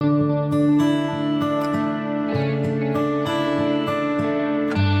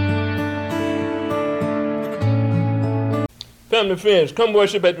family and friends, come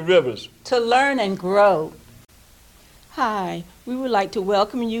worship at the rivers. To learn and grow. Hi, we would like to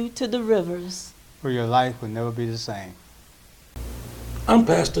welcome you to the rivers, where your life will never be the same. I'm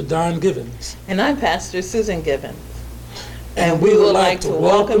Pastor Don Givens. And I'm Pastor Susan Givens. And we would like to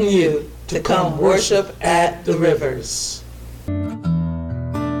welcome you to come worship at the rivers.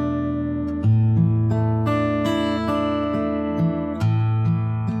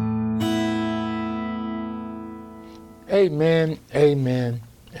 Amen, amen,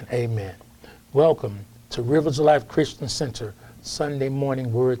 and amen. Welcome to Rivers of Life Christian Center, Sunday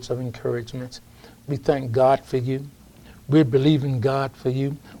morning words of encouragement. We thank God for you. We're believing God for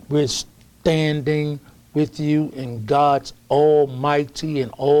you. We're standing with you in God's almighty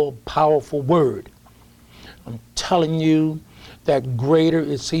and all-powerful word. I'm telling you that greater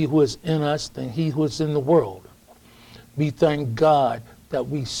is he who is in us than he who is in the world. We thank God that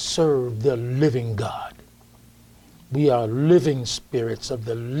we serve the living God. We are living spirits of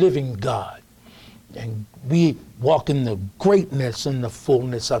the living God, and we walk in the greatness and the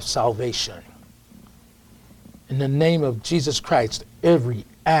fullness of salvation. In the name of Jesus Christ, every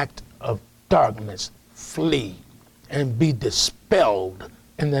act of darkness flee and be dispelled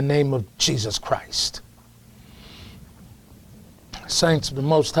in the name of Jesus Christ. Saints of the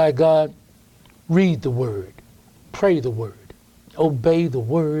Most High God, read the word, pray the word, obey the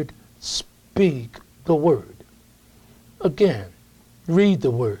word, speak the word. Again, read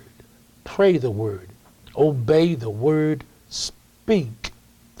the word, pray the word, obey the word, speak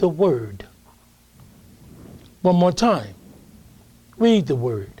the word. One more time. Read the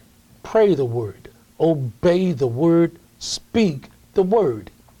word, pray the word, obey the word, speak the word.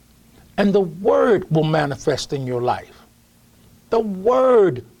 And the word will manifest in your life. The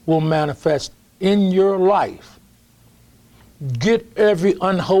word will manifest in your life. Get every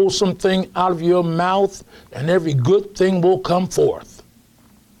unwholesome thing out of your mouth, and every good thing will come forth.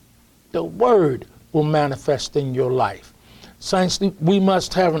 The word will manifest in your life. Saints, we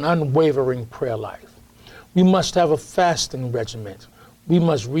must have an unwavering prayer life. We must have a fasting regimen. We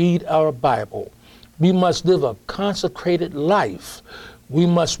must read our Bible. We must live a consecrated life. We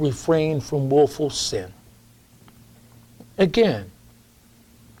must refrain from willful sin. Again,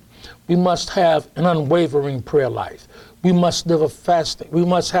 we must have an unwavering prayer life. We must live a fasting. We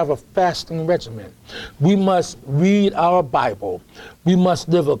must have a fasting regimen. We must read our Bible. We must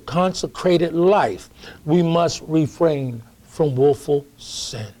live a consecrated life. We must refrain from willful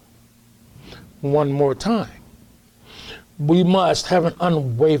sin. One more time. We must have an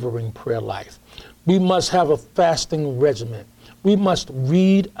unwavering prayer life. We must have a fasting regimen. We must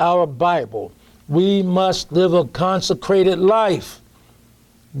read our Bible. We must live a consecrated life.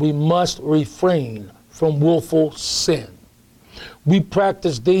 We must refrain from willful sin. We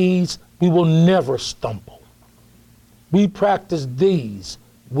practice these, we will never stumble. We practice these,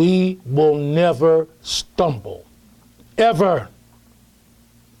 we will never stumble. Ever.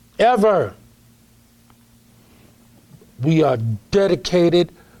 Ever. We are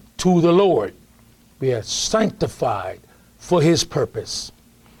dedicated to the Lord. We are sanctified for his purpose.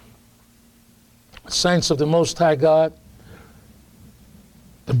 Saints of the Most High God,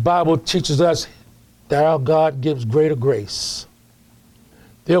 the Bible teaches us that our God gives greater grace.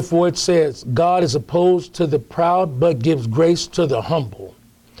 Therefore it says, God is opposed to the proud, but gives grace to the humble.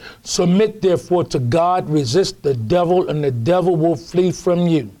 Submit therefore to God, resist the devil, and the devil will flee from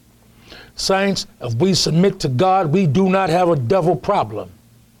you. Saints, if we submit to God, we do not have a devil problem.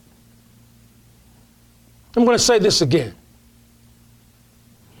 I'm going to say this again.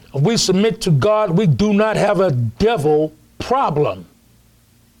 If we submit to God, we do not have a devil problem.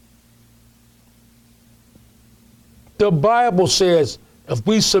 The Bible says, if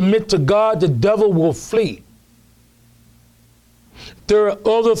we submit to God, the devil will flee. There are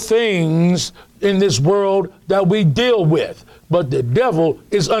other things in this world that we deal with, but the devil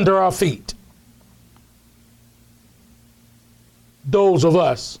is under our feet. Those of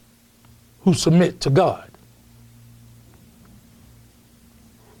us who submit to God.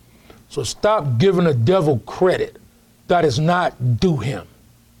 So stop giving the devil credit that is not due him.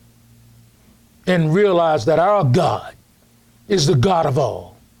 And realize that our God is the God of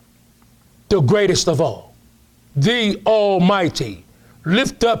all, the greatest of all, the Almighty.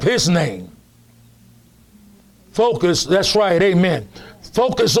 Lift up his name. Focus, that's right, amen.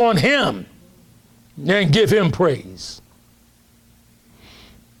 Focus on him and give him praise.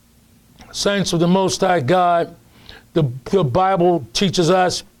 Saints of the Most High God, the Bible teaches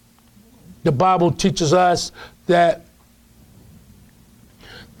us that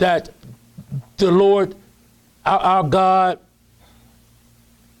the Lord, our God,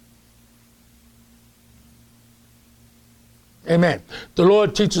 Amen. The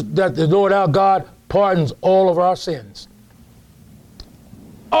Lord teaches that the Lord our God pardons all of our sins.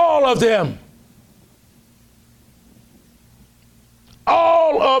 All of them.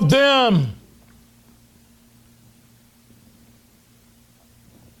 All of them.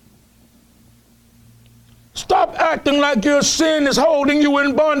 Stop acting like your sin is holding you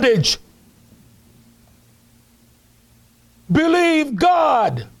in bondage. Believe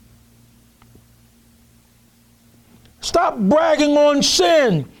God. Stop bragging on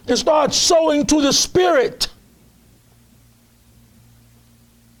sin and start sowing to the Spirit.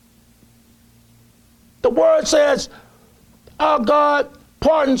 The Word says our God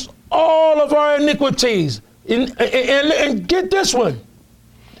pardons all of our iniquities. And get this one.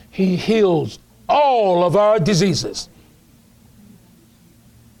 He heals all of our diseases.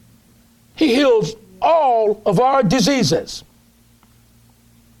 He heals all of our diseases.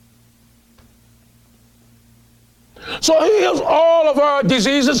 So he heals all of our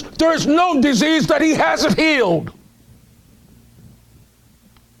diseases. There is no disease that he hasn't healed.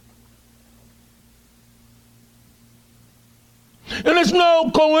 And it's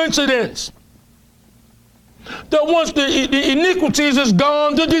no coincidence that once the iniquities is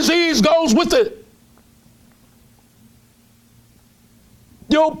gone, the disease goes with it.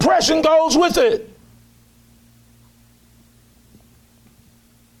 The oppression goes with it.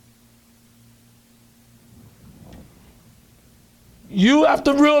 You have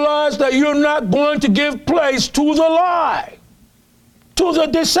to realize that you're not going to give place to the lie, to the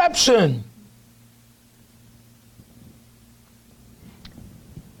deception.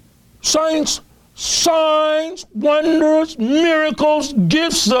 Saints, signs, wonders, miracles,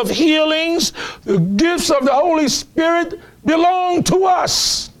 gifts of healings, the gifts of the Holy Spirit belong to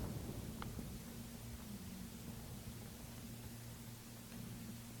us.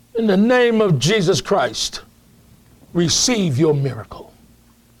 In the name of Jesus Christ, receive your miracle.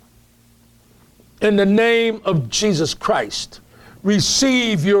 In the name of Jesus Christ,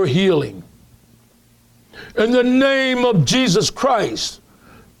 receive your healing. In the name of Jesus Christ,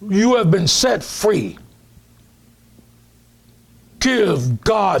 you have been set free. Give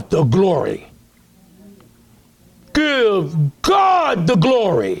God the glory. Give God the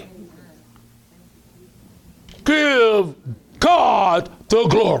glory. Give God the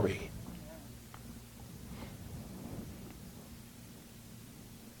glory.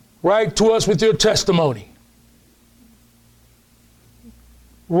 Write to us with your testimony.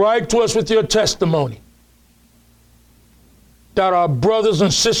 Write to us with your testimony. That our brothers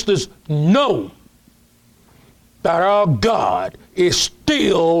and sisters know that our God is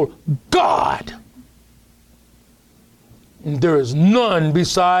still God. And there is none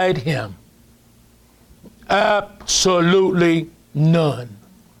beside him. Absolutely none.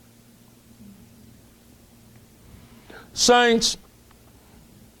 Saints,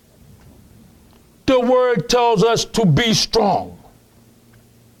 the Word tells us to be strong.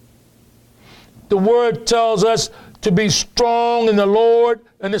 The Word tells us to be strong in the Lord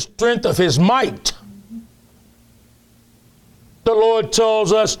and the strength of his might. The Lord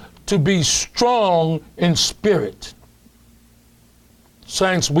tells us to be strong in spirit.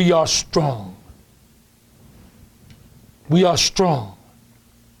 Saints, we are strong. We are strong.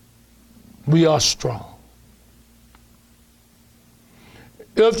 We are strong.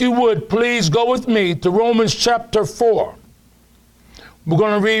 If you would, please go with me to Romans chapter 4. We're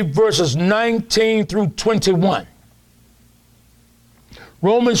going to read verses 19 through 21.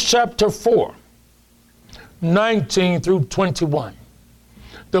 Romans chapter 4, 19 through 21.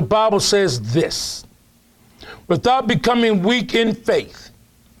 The Bible says this: without becoming weak in faith,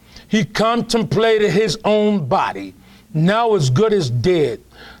 he contemplated his own body, now as good as dead,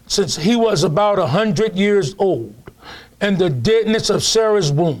 since he was about 100 years old, and the deadness of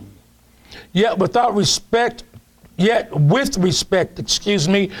Sarah's womb. Yet with respect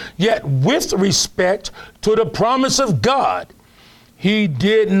to the promise of God, he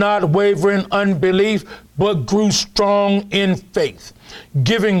did not waver in unbelief, but grew strong in faith,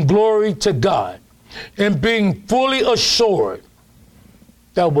 giving glory to God, and being fully assured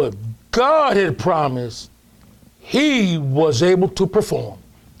that what God had promised, he was able to perform.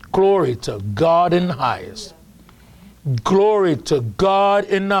 Glory to God in the highest. Glory to God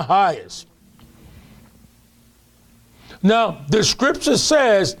in the highest. Now, the scripture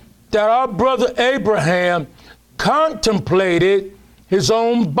says that our brother Abraham contemplated his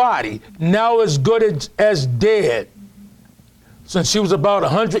own body, now as good as dead, since he was about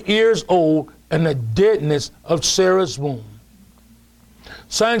 100 years old, and the deadness of Sarah's womb.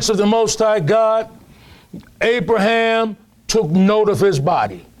 Saints of the Most High God, Abraham took note of his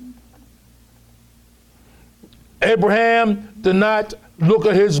body. Abraham did not look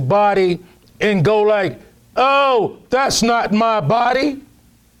at his body and go like, oh, that's not my body.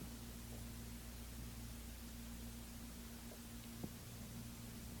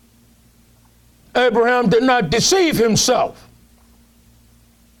 Abraham did not deceive himself.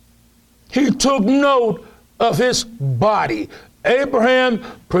 He took note of his body. Abraham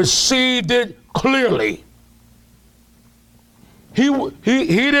perceived it clearly.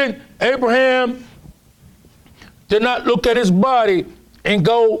 Abraham did not look at his body and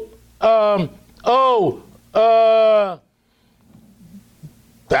go, that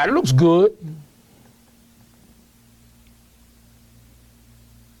looks good.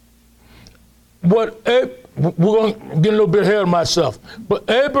 We're going to get a little bit ahead of myself. But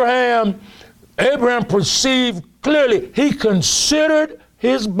Abraham perceived clearly. He considered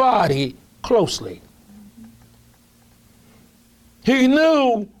his body closely. He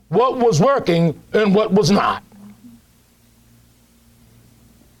knew what was working and what was not.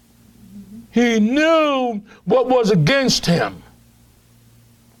 He knew what was against him.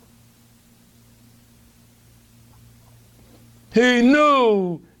 He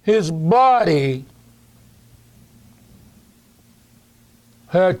knew his body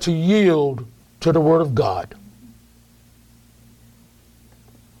had to yield to the Word of God.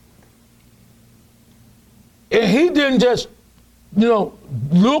 And he didn't just,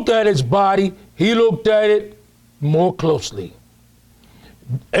 look at his body. He looked at it more closely.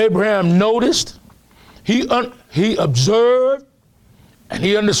 Abraham noticed, he observed, and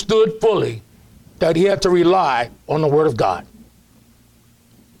he understood fully that he had to rely on the Word of God,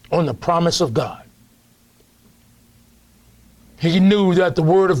 on the promise of God. He knew that the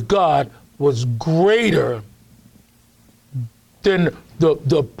Word of God was greater than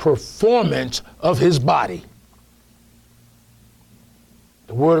the performance of his body.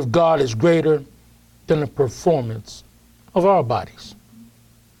 The Word of God is greater than the performance of our bodies.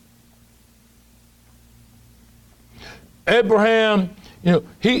 Abraham,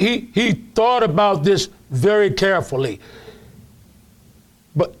 he thought about this very carefully.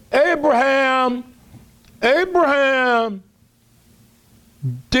 But Abraham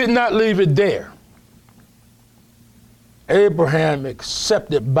did not leave it there. Abraham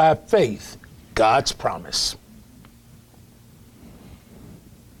accepted by faith God's promise.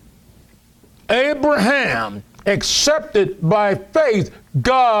 Abraham accepted by faith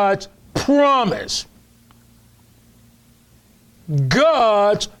God's promise.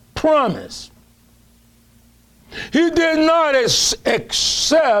 God's promise. He did not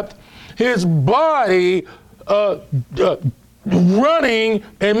accept his body running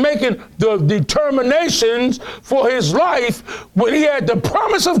and making the determinations for his life when he had the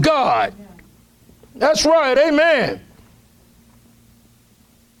promise of God. That's right, amen.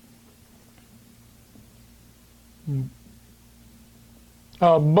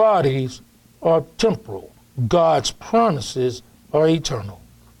 Our bodies are temporal. God's promises are eternal.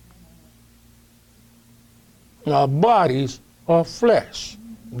 Our bodies are flesh.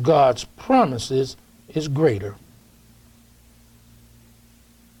 God's promises is greater.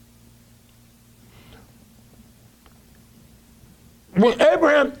 When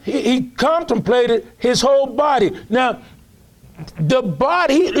Abraham, he contemplated his whole body. Now, the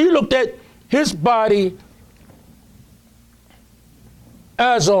body, he looked at his body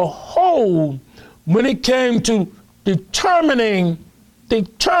as a whole when it came to determining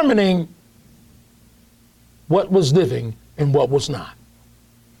what was living and what was not,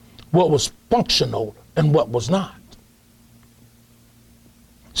 what was functional and what was not.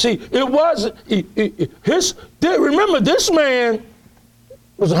 See, it wasn't remember, this man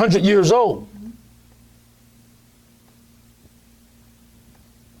was 100 years old.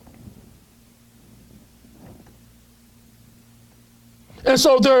 And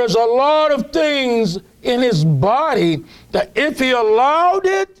so there's a lot of things in his body that if he allowed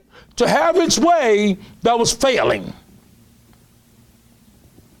it to have its way, that was failing.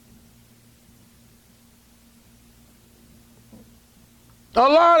 A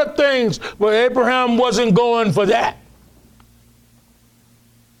lot of things, but Abraham wasn't going for that.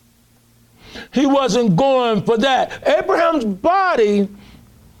 He wasn't going for that. Abraham's body,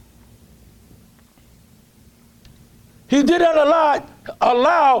 he did not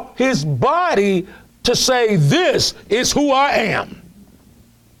allow his body to say, this is who I am.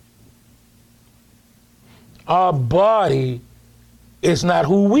 Our body is not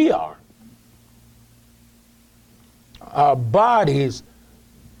who we are. Our bodies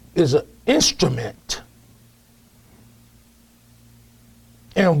is an instrument.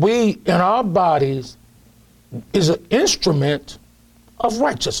 And our bodies is an instrument of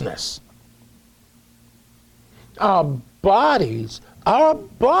righteousness. our bodies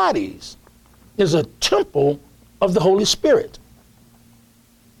is a temple of the Holy Spirit.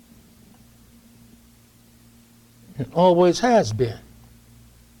 It always has been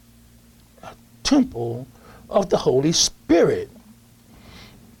a temple of the Holy Spirit.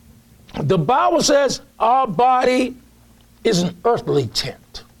 The Bible says our body is an earthly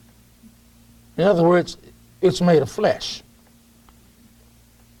tent. In other words, it's made of flesh.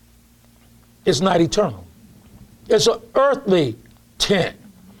 It's not eternal. It's an earthly tent,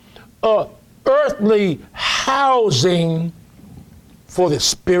 an earthly housing for the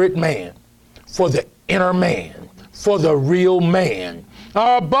spirit man, for the inner man, for the real man.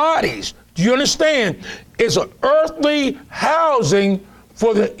 Our bodies, do you understand, is an earthly housing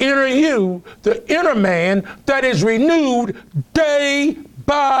for the inner you, the inner man that is renewed day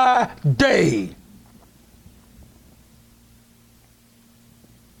by day.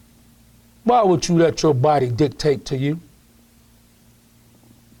 Why would you let your body dictate to you?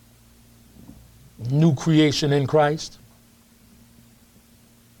 New creation in Christ.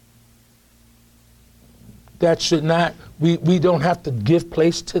 That should not, we don't have to give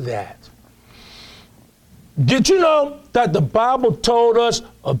place to that. Did you know that the Bible told us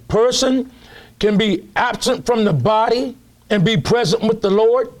a person can be absent from the body and be present with the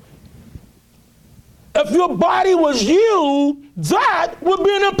Lord? If your body was you, that would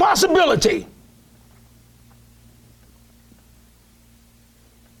be an impossibility.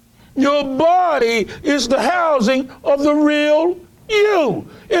 Your body is the housing of the real you.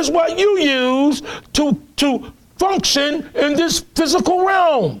 It's what you use to function in this physical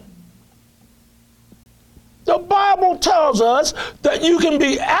realm. The Bible tells us that you can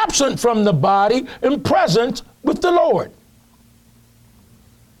be absent from the body and present with the Lord.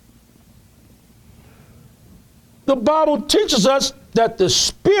 The Bible teaches us that the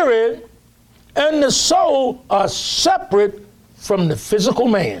spirit and the soul are separate from the physical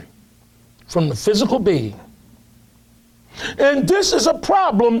man, from the physical being. And this is a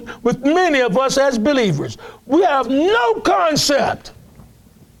problem with many of us as believers. We have no concept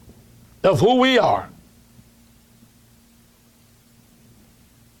of who we are.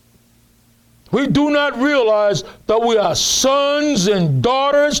 We do not realize that we are sons and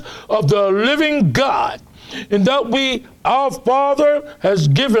daughters of the living God, and that our Father has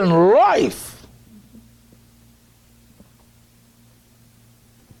given life.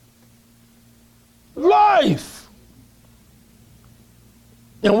 Life.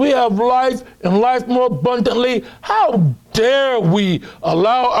 And we have life and life more abundantly. How dare we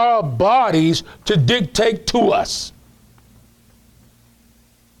allow our bodies to dictate to us?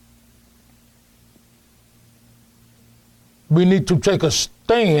 We need to take a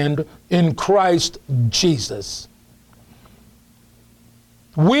stand in Christ Jesus.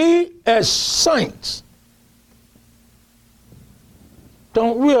 We as saints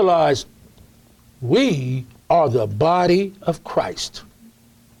don't realize we are the body of Christ.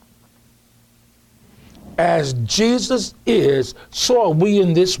 As Jesus is, so are we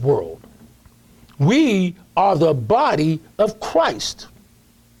in this world. We are the body of Christ.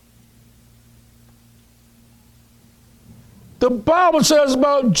 The Bible says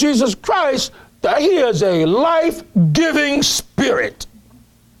about Jesus Christ that he is a life-giving spirit.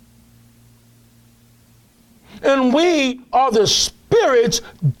 And we are the spirits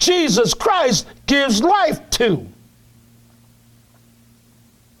Jesus Christ gives life to.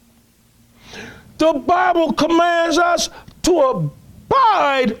 The Bible commands us to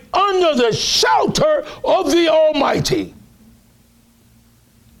abide under the shelter of the Almighty.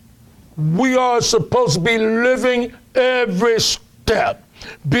 We are supposed to be living every step,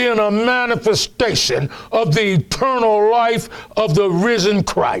 being a manifestation of the eternal life of the risen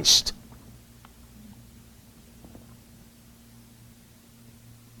Christ.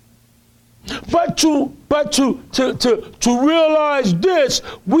 But to realize this,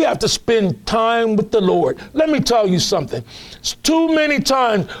 we have to spend time with the Lord. Let me tell you something. Too many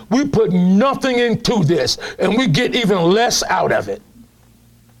times we put nothing into this and we get even less out of it.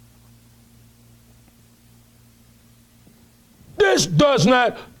 This does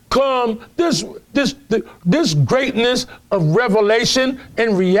not come, this greatness of revelation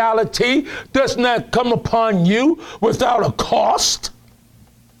and reality does not come upon you without a cost.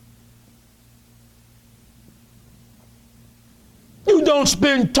 You don't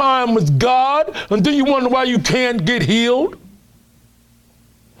spend time with God and then you wonder why you can't get healed.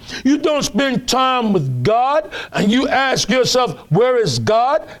 You don't spend time with God and you ask yourself, where is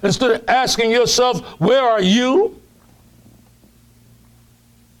God? Instead of asking yourself, where are you?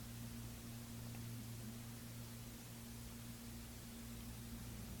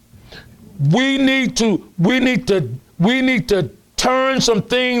 We need to turn some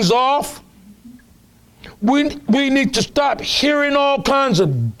things off. We need to stop hearing all kinds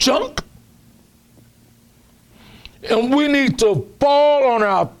of junk. And we need to fall on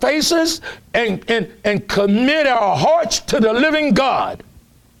our faces and commit our hearts to the living God.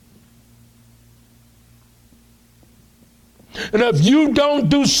 And if you don't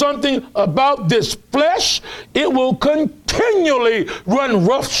do something about this flesh, it will continually run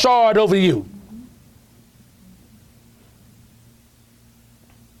roughshod over you.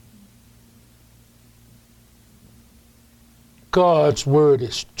 God's word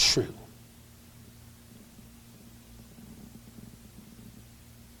is true.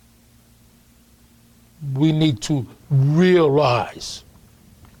 We need to realize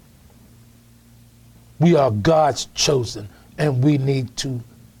we are God's chosen, and we need to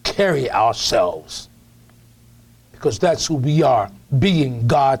carry ourselves, because that's who we are, being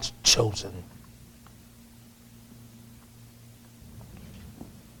God's chosen.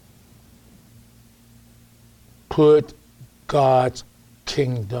 Put God's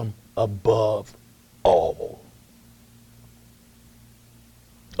kingdom above all.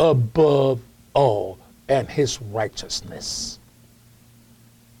 Above all, and his righteousness.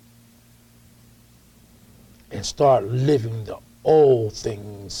 And start living the old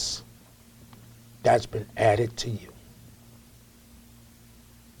things that's been added to you.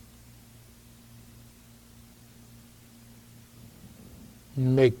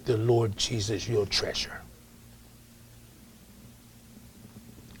 Make the Lord Jesus your treasure.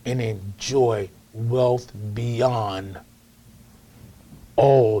 And enjoy wealth beyond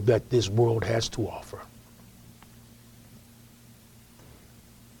all that this world has to offer.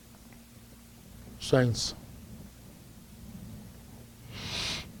 Saints,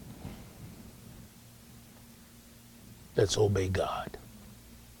 let's obey God.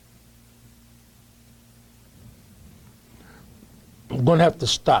 I'm going to have to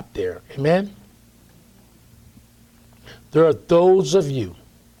stop there. Amen? There are those of you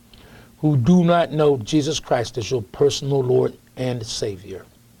who do not know Jesus Christ as your personal Lord and Savior.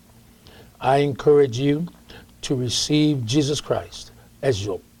 I encourage you to receive Jesus Christ as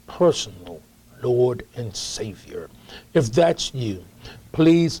your personal Lord and Savior. If that's you,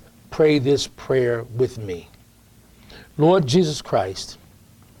 please pray this prayer with me. Lord Jesus Christ,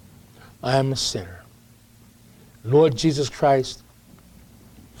 I am a sinner. Lord Jesus Christ,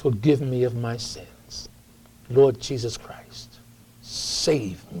 forgive me of my sins. Lord Jesus Christ,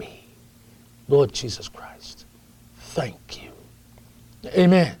 save me. Lord Jesus Christ, thank you.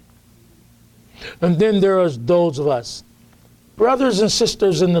 Amen. And then there are those of us, brothers and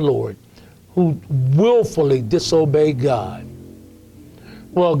sisters in the Lord, who willfully disobey God.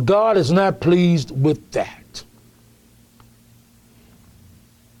 Well, God is not pleased with that.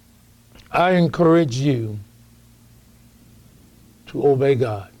 I encourage you to obey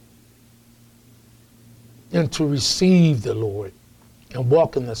God and to receive the Lord and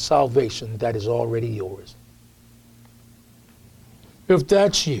walk in the salvation that is already yours. If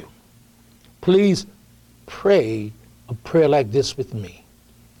that's you, please pray a prayer like this with me.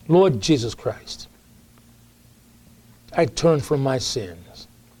 Lord Jesus Christ, I turn from my sins.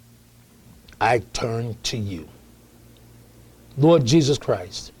 I turn to you. Lord Jesus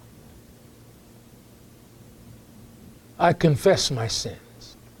Christ, I confess my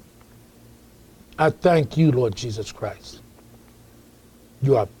sins. I thank you, Lord Jesus Christ.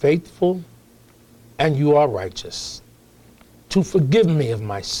 You are faithful and you are righteous to forgive me of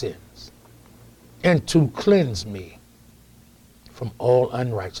my sins and to cleanse me from all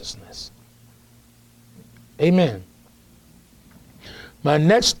unrighteousness. Amen. My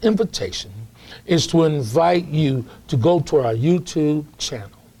next invitation is to invite you to go to our YouTube channel.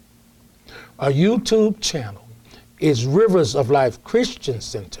 Our YouTube channel is Rivers of Life Christian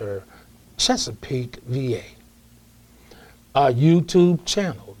Center, Chesapeake, VA. Our YouTube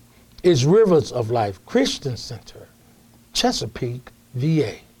channel is Rivers of Life Christian Center, Chesapeake,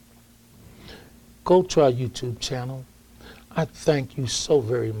 VA. Go to our YouTube channel. I thank you so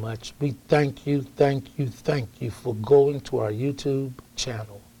very much. We thank you for going to our YouTube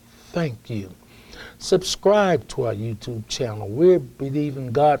channel. Thank you. Subscribe to our YouTube channel. We're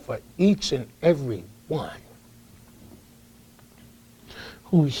believing God for each and every one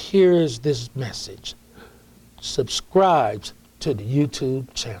who hears this message, subscribes to the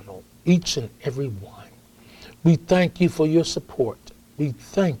YouTube channel, each and every one. We thank you for your support. We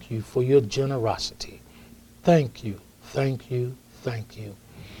thank you for your generosity. Thank you, thank you, thank you.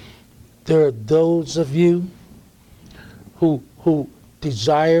 There are those of you who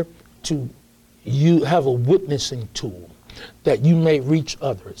desire to have a witnessing tool that you may reach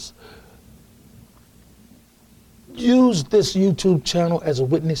others. use this YouTube channel as a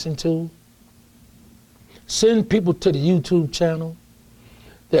witnessing tool. Send people to the YouTube channel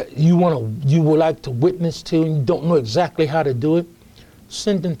that you would like to witness to and you don't know exactly how to do it.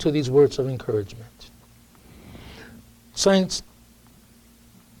 Send them to these words of encouragement. Saints,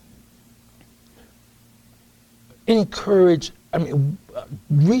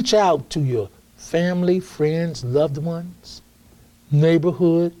 reach out to your family, friends, loved ones,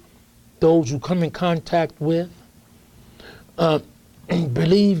 neighborhood, those you come in contact with.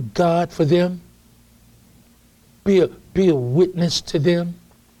 Believe God for them. Be a witness to them.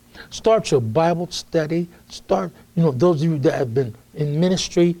 Start your Bible study. Those of you that have been in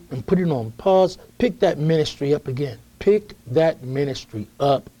ministry and put it on pause, pick that ministry up again. Pick that ministry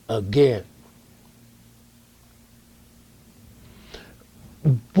up again.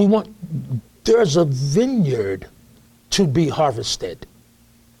 There's a vineyard to be harvested.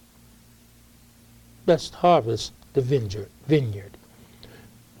 Let's harvest the vineyard.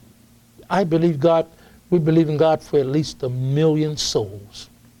 I believe God, we believe in God for at least 1 million souls.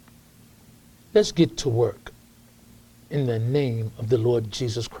 Let's get to work in the name of the Lord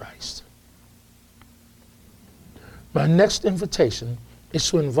Jesus Christ. My next invitation is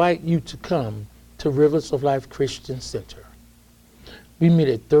to invite you to come to Rivers of Life Christian Center. We meet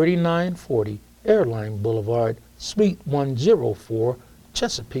at 3940 Airline Boulevard, Suite 104,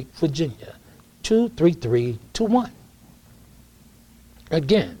 Chesapeake, Virginia, 23321.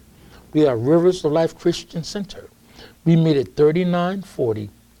 Again, we are Rivers of Life Christian Center. We meet at 3940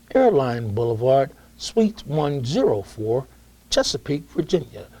 Airline Boulevard, Suite 104, Chesapeake,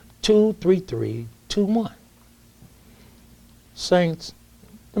 Virginia, 23321. Saints,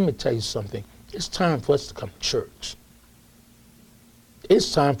 let me tell you something. It's time for us to come to church.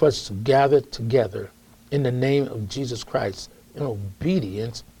 It's time for us to gather together in the name of Jesus Christ in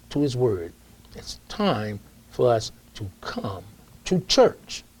obedience to his word. It's time for us to come to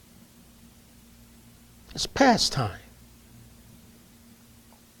church. It's past time.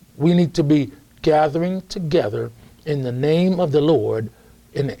 We need to be gathering together in the name of the Lord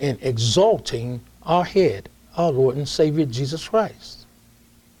and exalting our head, our Lord and Savior Jesus Christ.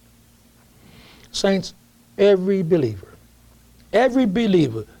 Saints, every believer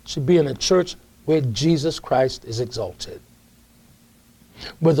should be in a church where Jesus Christ is exalted,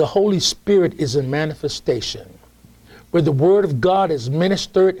 where the Holy Spirit is in manifestation, where the Word of God is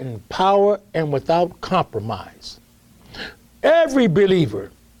ministered in power and without compromise. Every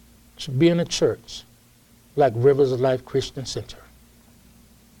believer should be in a church like Rivers of Life Christian Center.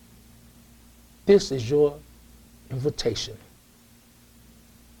 This is your invitation.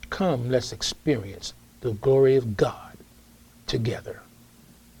 Come, let's experience the glory of God together.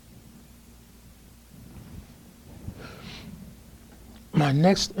 My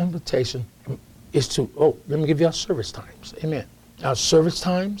next invitation is to, let me give you our service times. Amen. Our service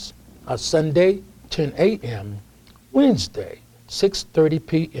times are Sunday, 10 a.m., Wednesday, 6:30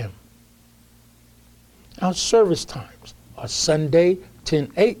 p.m. Our service times are Sunday,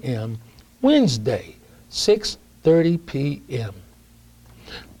 10 a.m., Wednesday, 6:30 p.m.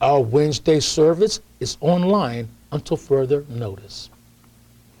 Our Wednesday service is online until further notice.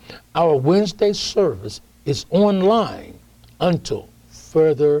 Our Wednesday service is online until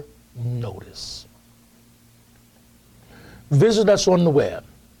further notice. Visit us on the web.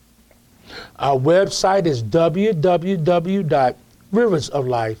 Our website is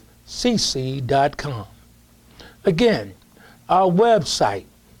www.riversoflifecc.com. Again, our website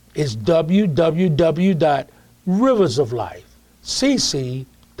is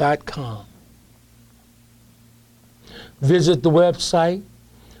www.riversoflifecc.com. Visit the website,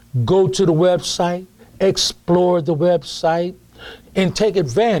 go to the website, explore the website, and take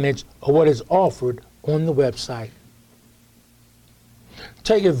advantage of what is offered on the website.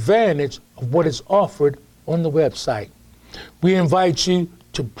 Take advantage of what is offered on the website. We invite you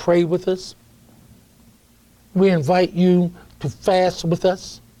to pray with us. We invite you to fast with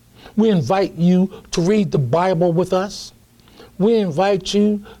us. We invite you to read the Bible with us. We invite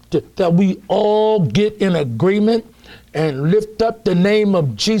you that we all get in agreement and lift up the name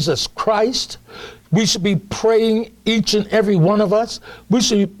of Jesus Christ. We should be praying, each and every one of us. We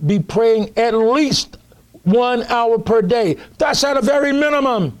should be praying at least 1 hour per day. That's at a very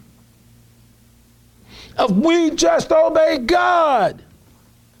minimum. If we just obey God,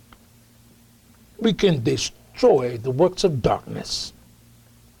 we can destroy the works of darkness.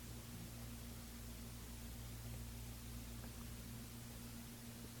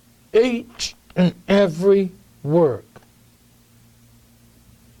 Each and every work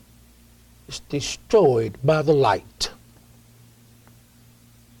is destroyed by the light.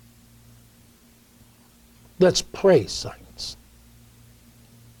 Let's pray, saints.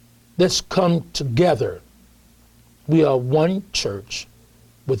 Let's come together. We are one church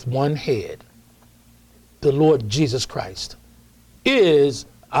with one head. The Lord Jesus Christ is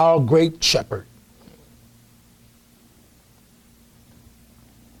our great shepherd.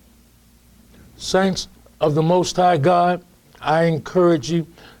 Saints of the Most High God, I encourage you,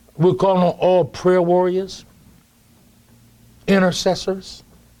 we're calling on all prayer warriors, intercessors,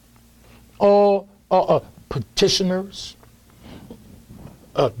 all petitioners,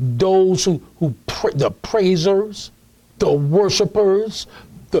 those who pray, the praisers, the worshipers,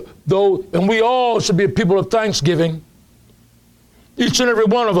 and we all should be a people of thanksgiving, each and every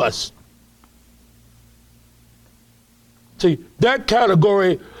one of us. See, that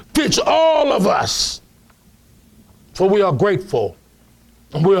category fits all of us, for we are grateful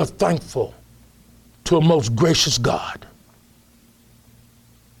and we are thankful to a most gracious God.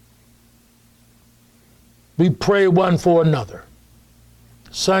 We pray one for another.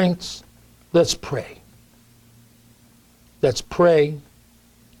 Saints, let's pray. Let's pray.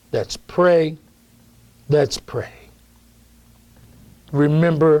 Let's pray. Let's pray.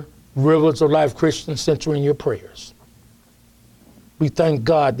 Remember Rivers of Life Christian Center in your prayers. We thank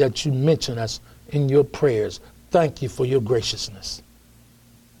God that you mention us in your prayers. Thank you for your graciousness.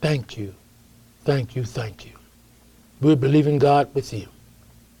 Thank you. Thank you. Thank you. We're believing God with you,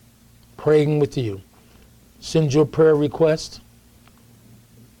 praying with you. Send your prayer request,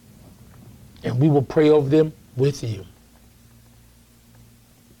 and we will pray over them with you.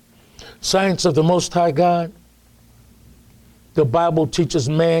 Saints of the Most High God, the Bible teaches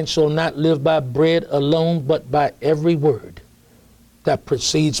man shall not live by bread alone, but by every word that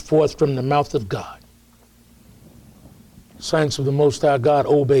proceeds forth from the mouth of God. Saints of the Most High God,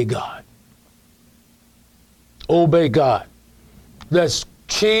 obey God. Obey God. Let's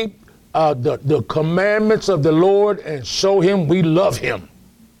keep the commandments of the Lord and show him we love him.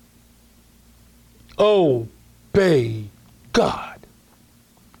 Obey God.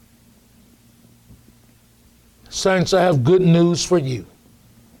 Saints, I have good news for you.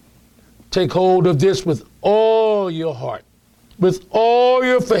 Take hold of this with all your heart, with all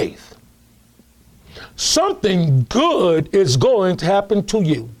your faith. Something good is going to happen to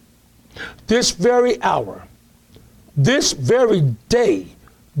you this very hour, this very day.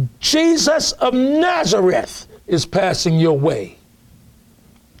 Jesus of Nazareth is passing your way.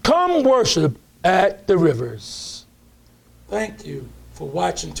 Come worship at the rivers. Thank you for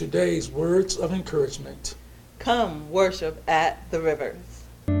watching today's Words of Encouragement. Come worship at the rivers.